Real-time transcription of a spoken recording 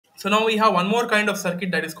So now we have one more kind of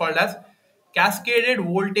circuit that is called as cascaded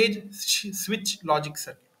voltage switch logic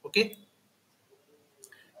circuit. Okay,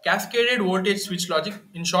 cascaded voltage switch logic.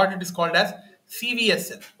 In short, it is called as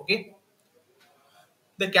CVSL. Okay,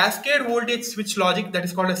 the cascade voltage switch logic that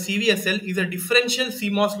is called as CVSL is a differential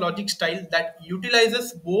CMOS logic style that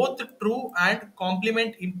utilizes both true and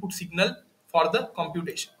complement input signal for the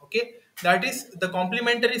computation. Okay, that is the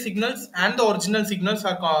complementary signals and the original signals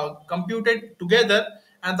are computed together,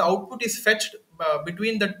 and the output is fetched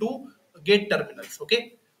between the two gate terminals.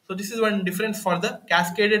 Okay, so this is one difference for the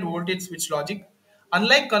cascaded voltage switch logic.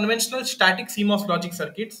 Unlike conventional static CMOS logic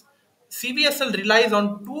circuits, CVSL relies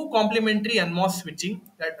on two complementary NMOS switching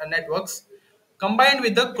networks combined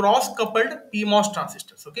with the cross-coupled PMOS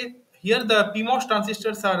transistors. Okay, here the PMOS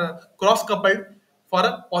transistors are cross-coupled for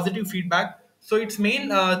a positive feedback. So its main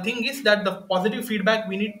thing is that the positive feedback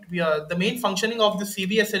the main functioning of the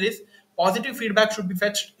CVSL is positive feedback should be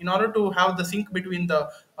fetched in order to have the sync between the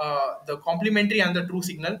complementary and the true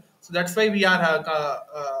signal. So that's why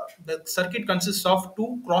the circuit consists of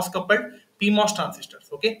two cross-coupled PMOS transistors.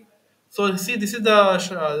 Okay, so see, this is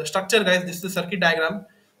the structure, guys. This is the circuit diagram.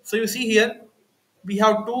 So you see here, we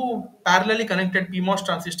have two parallelly connected PMOS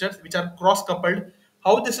transistors which are cross coupled.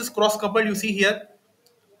 How this is cross coupled? You see here,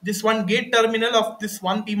 this one gate terminal of this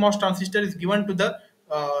one PMOS transistor is given to the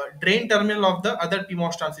drain terminal of the other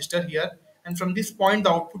PMOS transistor here, and from this point the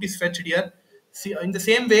output is fetched here. See, in the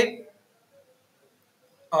same way,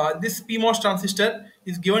 this PMOS transistor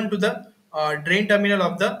is given to the drain terminal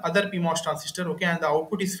of the other PMOS transistor. Okay, and the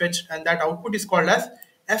output is fetched, and that output is called as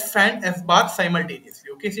F and F bar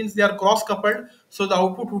simultaneously. Okay, since they are cross coupled, so the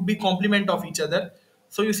output would be complement of each other.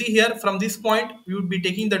 So you see here, from this point we would be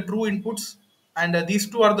taking the true inputs, and these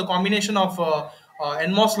two are the combination of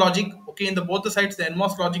NMOS logic. Okay, in the both the sides the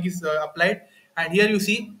NMOS logic is applied, and here you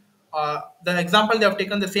see the example they have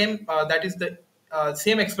taken the same, that is the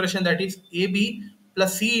same expression, that is AB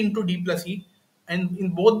plus C into D plus E, and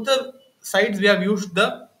in both the sides we have used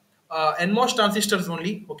the NMOS transistors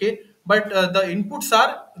only. Okay, but the inputs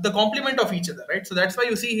are the complement of each other, right? So that's why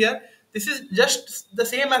you see here, this is just the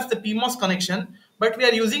same as the PMOS connection, but we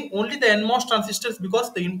are using only the NMOS transistors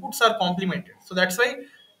because the inputs are complemented. So that's why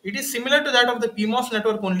it is similar to that of the PMOS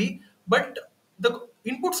network only, but the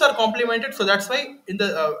inputs are complemented. So that's why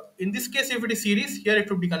in this case, if it is series, here it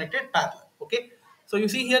would be connected parallel. Okay, so you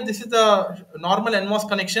see here, this is the normal NMOS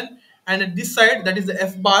connection, and at this side, that is the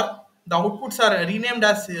F bar, the outputs are renamed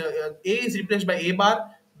as A is replaced by A bar,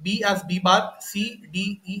 B as B bar, C,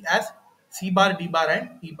 D, E as C bar, D bar, and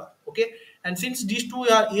E bar. Okay, and since these two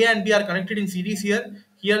are A and B are connected in series here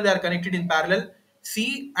they are connected in parallel.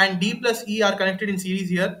 C and D plus E are connected in series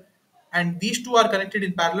here, and these two are connected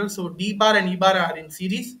in parallel. So D bar and E bar are in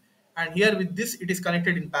series, and here with this it is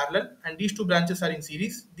connected in parallel, and these two branches are in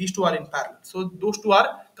series, these two are in parallel. So those two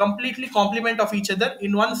are completely complement of each other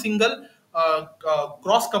in one single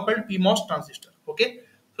cross coupled PMOS transistor. Okay,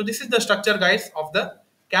 so this is the structure, guys, of the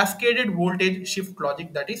cascaded voltage shift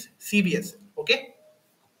logic, that is CVSL. Okay,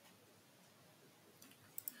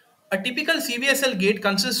 a typical CVSL gate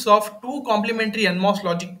consists of two complementary NMOS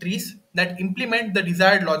logic trees that implement the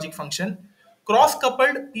desired logic function,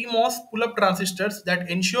 cross-coupled PMOS pull-up transistors that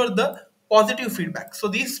ensure the positive feedback. So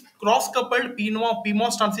these cross-coupled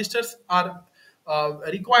PMOS transistors are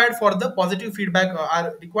required for the positive feedback,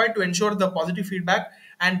 are required to ensure the positive feedback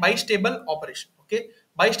and bistable operation. Okay,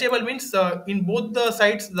 bistable means in both the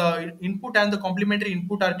sides the input and the complementary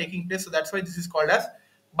input are taking place. So that's why this is called as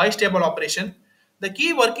bistable operation. The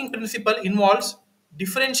key working principle involves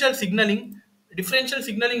differential signaling. Differential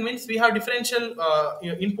signaling means we have differential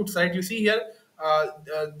inputs, right? You see here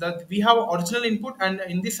that we have original input, and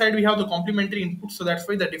in this side we have the complementary input. So that's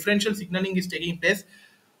why the differential signaling is taking place.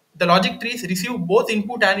 The logic trees receive both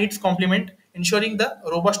input and its complement, ensuring the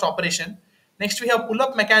robust operation. Next, we have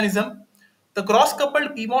pull-up mechanism. The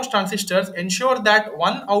cross-coupled PMOS transistors ensure that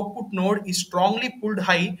one output node is strongly pulled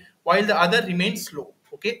high while the other remains low.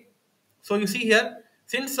 Okay, so you see here,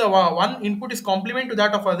 since one input is complement to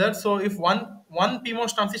that of other, so if one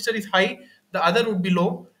PMOS transistor is high, the other would be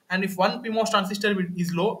low, and if one PMOS transistor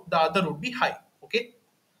is low, the other would be high. Okay,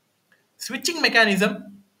 switching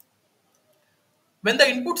mechanism. When the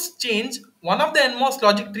inputs change, one of the NMOS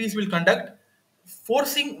logic trees will conduct,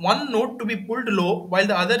 forcing one node to be pulled low while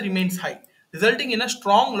the other remains high, resulting in a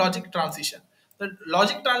strong logic transition. The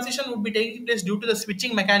logic transition would be taking place due to the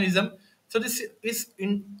switching mechanism. So this is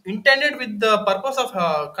intended with the purpose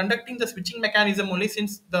of conducting the switching mechanism only,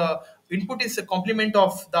 since the input is a complement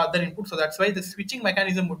of the other input. So that's why the switching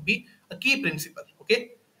mechanism would be a key principle.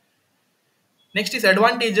 Okay. Next is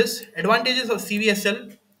advantages. Advantages of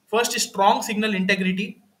CVSL. First is strong signal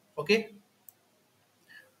integrity. Okay.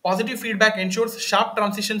 Positive feedback ensures sharp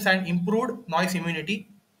transitions and improved noise immunity.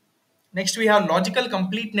 Next, we have logical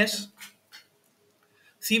completeness.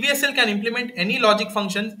 CVSL can implement any logic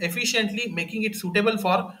functions efficiently, making it suitable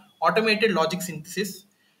for automated logic synthesis.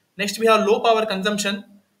 Next, we have low power consumption.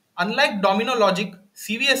 Unlike domino logic,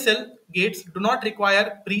 CVSL gates do not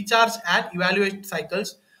require pre-charge and evaluate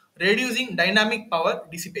cycles, reducing dynamic power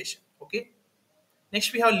dissipation. Okay.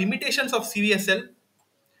 Next, we have limitations of CVSL.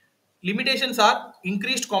 Limitations are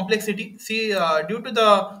increased complexity. See, due to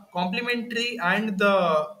the complementary and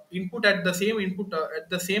the input at the same input at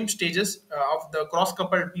the same stages of the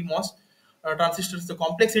cross-coupled PMOS transistors, the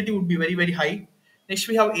complexity would be very very high. Next,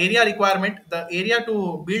 we have area requirement. The area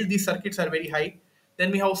to build these circuits are very high. Then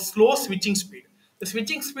we have slow switching speed. The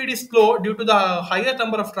switching speed is slow due to the higher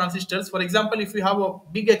number of transistors. For example, if we have a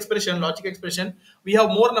big expression, logic expression, we have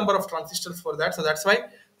more number of transistors for that. So that's why,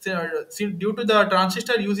 due to the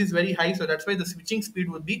transistor use is very high, so that's why the switching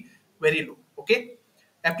speed would be very low. Okay.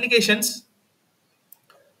 Applications: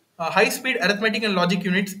 high-speed arithmetic and logic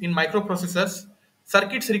units in microprocessors,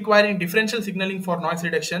 circuits requiring differential signaling for noise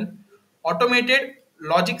reduction, automated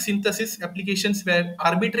logic synthesis applications where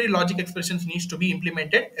arbitrary logic expressions needs to be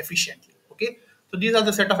implemented efficiently. Okay, so these are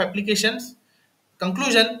the set of applications.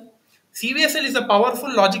 Conclusion: CVSL is a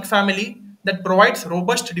powerful logic family that provides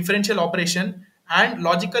robust differential operation and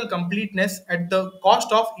logical completeness at the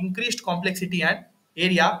cost of increased complexity and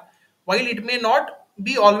area. While it may not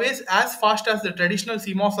be always as fast as the traditional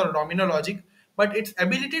CMOS or domino logic, but its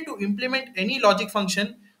ability to implement any logic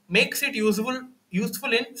function makes it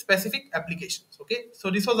useful in specific applications. Okay, so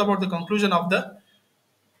this was about the conclusion of the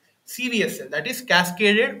CVSL, that is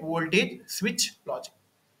cascaded voltage switch logic.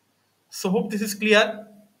 So hope this is clear.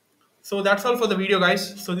 So that's all for the video,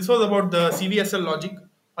 guys. So this was about the CVSL logic.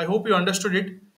 I hope you understood it.